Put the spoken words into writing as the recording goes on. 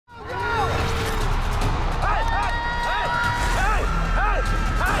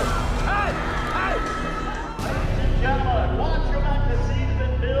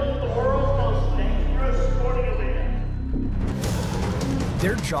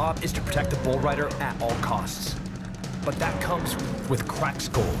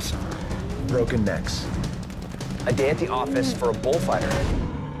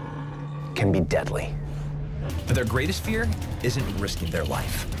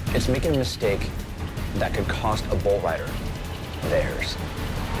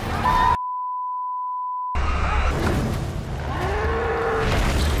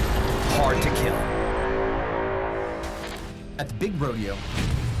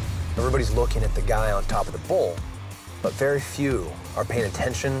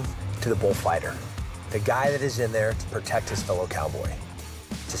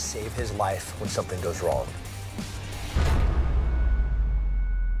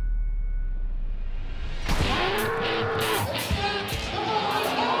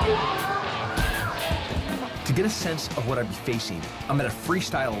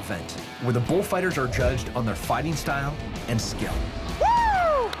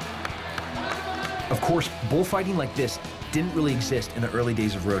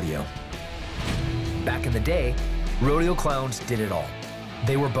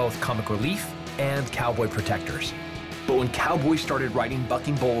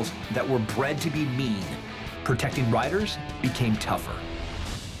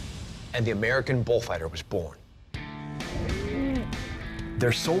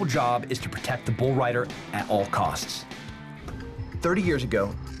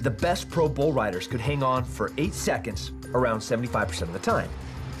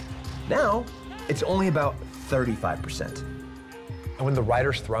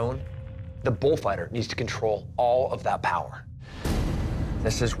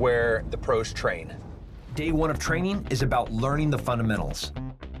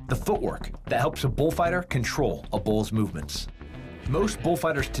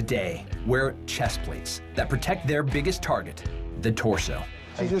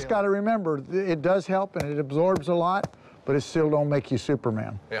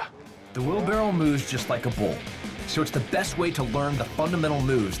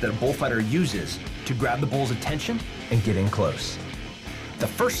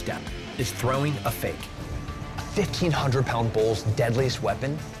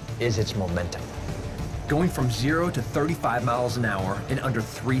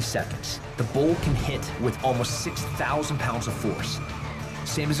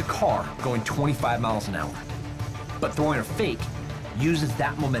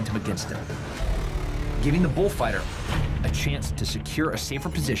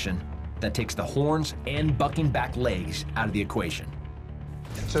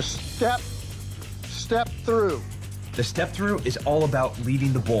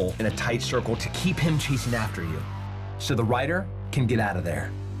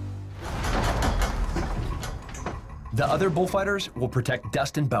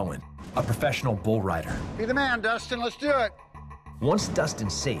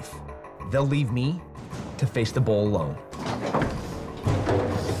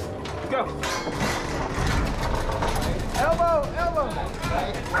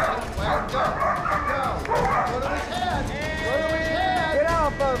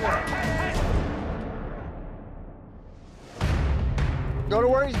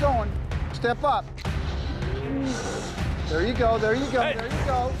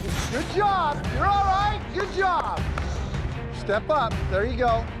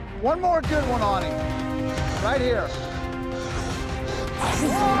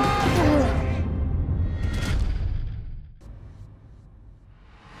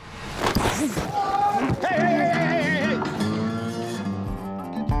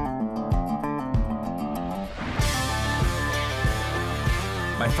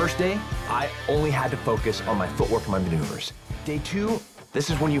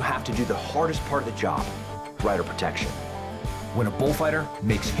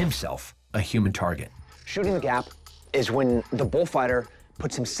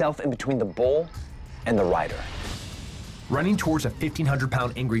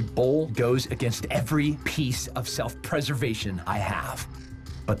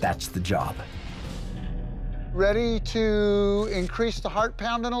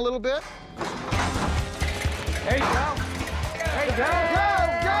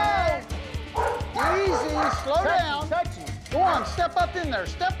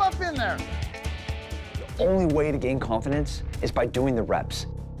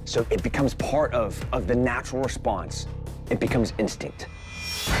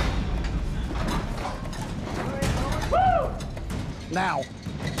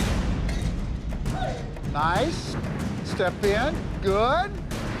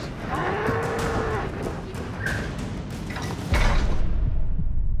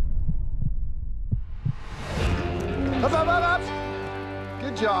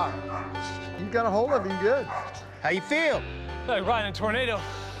job. You got a hold of him good. How you feel? Like riding a tornado.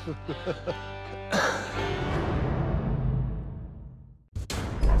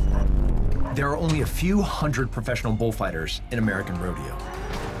 There are only a few hundred professional bullfighters in American rodeo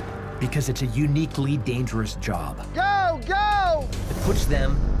because it's a uniquely dangerous job. Go, go! It puts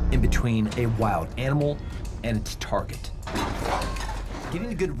them in between a wild animal and its target.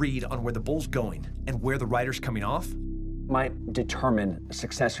 Getting a good read on where the bull's going and where the rider's coming off Might determine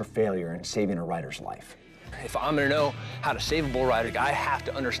success or failure in saving a rider's life. If I'm gonna know how to save a bull rider, I have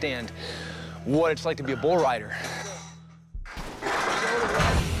to understand what it's like to be a bull rider.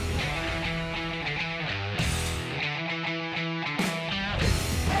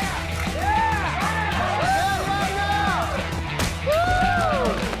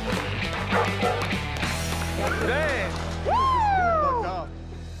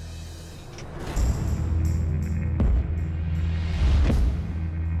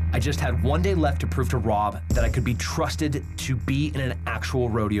 I just had one day left to prove to Rob that I could be trusted to be in an actual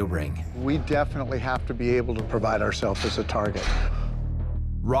rodeo ring. We definitely have to be able to provide ourselves as a target.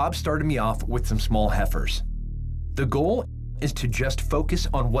 Rob started me off with some small heifers. The goal is to just focus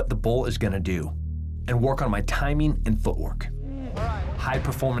on what the bull is gonna do and work on my timing and footwork.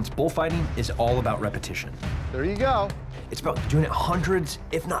 High-performance bullfighting is all about repetition. There you go. It's about doing it hundreds,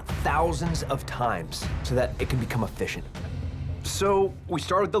 if not thousands of times so that it can become efficient. So we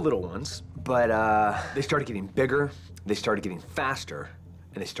started with the little ones, but they started getting bigger, they started getting faster,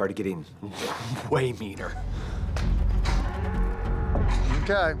 and they started getting way meaner.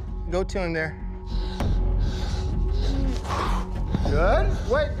 Okay. Go to him there. Good.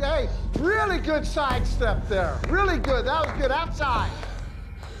 Wait, hey, really good sidestep there. Really good. That was good outside.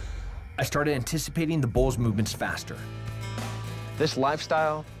 I started anticipating the bull's movements faster. This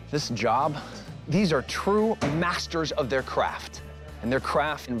lifestyle, this job, these are true masters of their craft. And their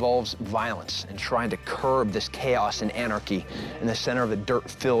craft involves violence and trying to curb this chaos and anarchy in the center of a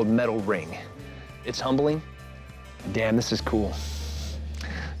dirt-filled metal ring. It's humbling. Damn, this is cool.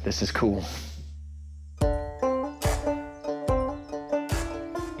 This is cool.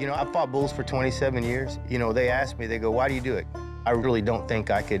 You know, I fought bulls for 27 years. You know, they asked me, they go, why do you do it? I really don't think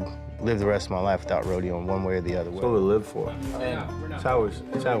I could live the rest of my life without rodeoing one way or the other way. That's what we live for.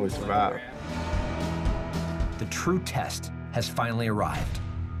 It's how we survive. The true test has finally arrived.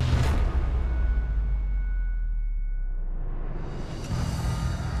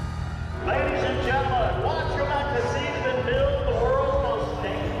 Ladies and gentlemen, watch your back to see and build the world's most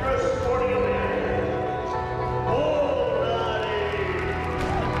dangerous sporting event. Bull riding.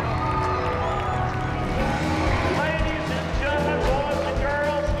 Ladies and gentlemen, boys and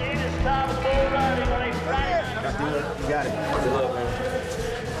girls, it is time for bull riding on a Friday. You got it. Good luck, man.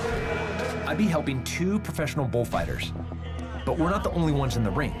 I'd be helping two professional bullfighters, but we're not the only ones in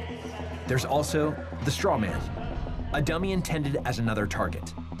the ring. There's also the straw man, a dummy intended as another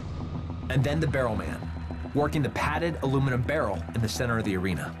target. And then the barrel man, working the padded aluminum barrel in the center of the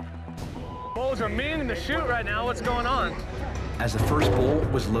arena. Bulls are mean in the chute right now. What's going on? As the first bull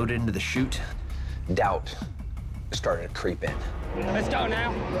was loaded into the chute, Doubt started to creep in. Let's go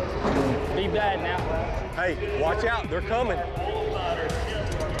now. Be bad now. Hey, watch out, they're coming.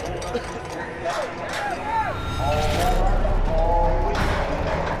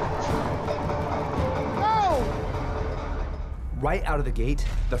 right out of the gate,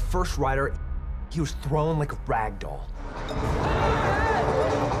 the first rider, he was thrown like a rag doll.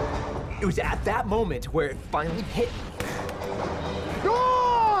 It was at that moment where it finally hit me. Go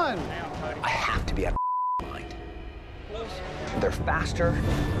on! I have to be out of mind. They're faster,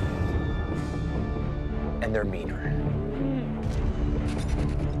 and they're meaner.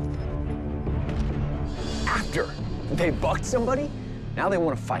 After they bucked somebody, now they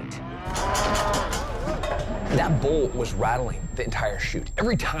want to fight. That bull was rattling the entire chute.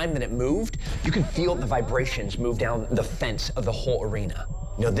 Every time that it moved, you could feel the vibrations move down the fence of the whole arena.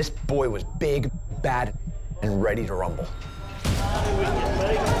 You know, this boy was big, bad, and ready to rumble.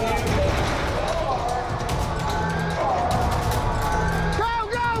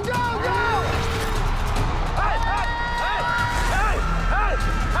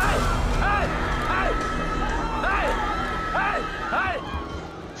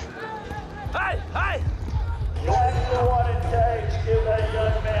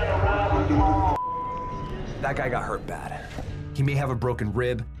 That guy got hurt bad. He may have a broken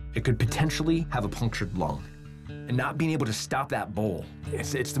rib. It could potentially have a punctured lung. And not being able to stop that bull,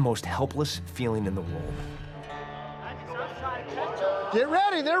 it's the most helpless feeling in the world. Get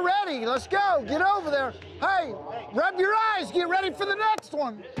ready, they're ready. Let's go, get over there. Hey, rub your eyes, get ready for the next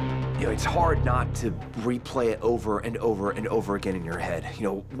one. You know, it's hard not to replay it over and over and over again in your head. You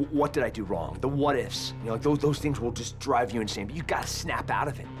know, what did I do wrong? The what ifs. You know, like those things will just drive you insane, but you gotta snap out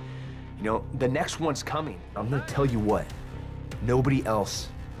of it. You know, the next one's coming. I'm gonna tell you what, nobody else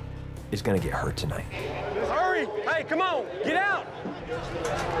is gonna get hurt tonight. Hurry! Hey, come on, get out!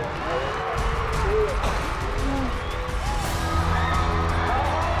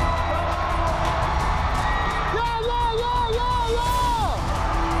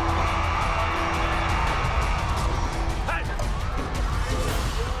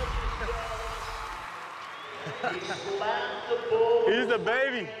 He's a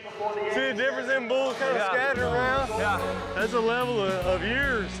baby. See the difference in bulls kind of scattered around? Yeah. That's a level of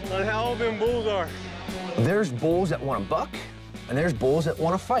years on how old them bulls are. There's bulls that want to buck, and there's bulls that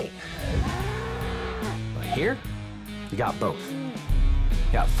want to fight. But here, you got both.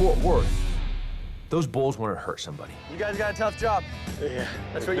 Yeah, Fort Worth, those bulls want to hurt somebody. You guys got a tough job. Yeah.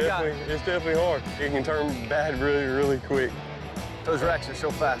 That's what you got. It's definitely hard. It can turn bad really, really quick. Those wrecks are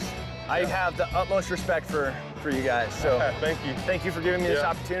so fast. I have the utmost respect for you guys, so Thank you. thank you for giving me this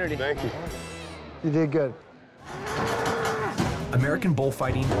Yeah. opportunity. Thank you. You did good. American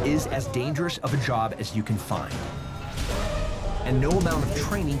bullfighting is as dangerous of a job as you can find. And no amount of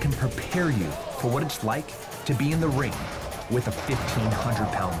training can prepare you for what it's like to be in the ring with a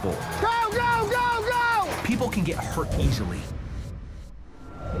 1,500-pound bull. Go, go, go, go! People can get hurt easily.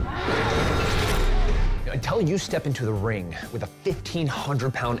 Until you step into the ring with a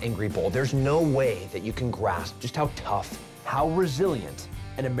 1,500-pound angry bull, there's no way that you can grasp just how tough, How resilient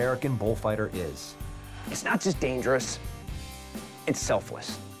an American bullfighter is. it's not just dangerous, it's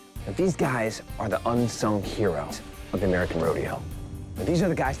selfless. Now, these guys are the unsung heroes of the American rodeo. Now, these are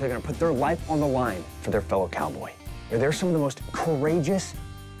the guys that are gonna put their life on the line for their fellow cowboy. They're some of the most courageous,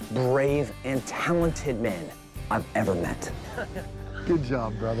 brave, and talented men I've ever met. Good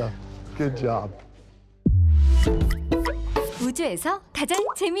job, brother. Good job. 우주에서 가장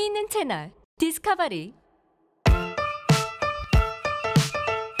재미있는 채널 디스커버리.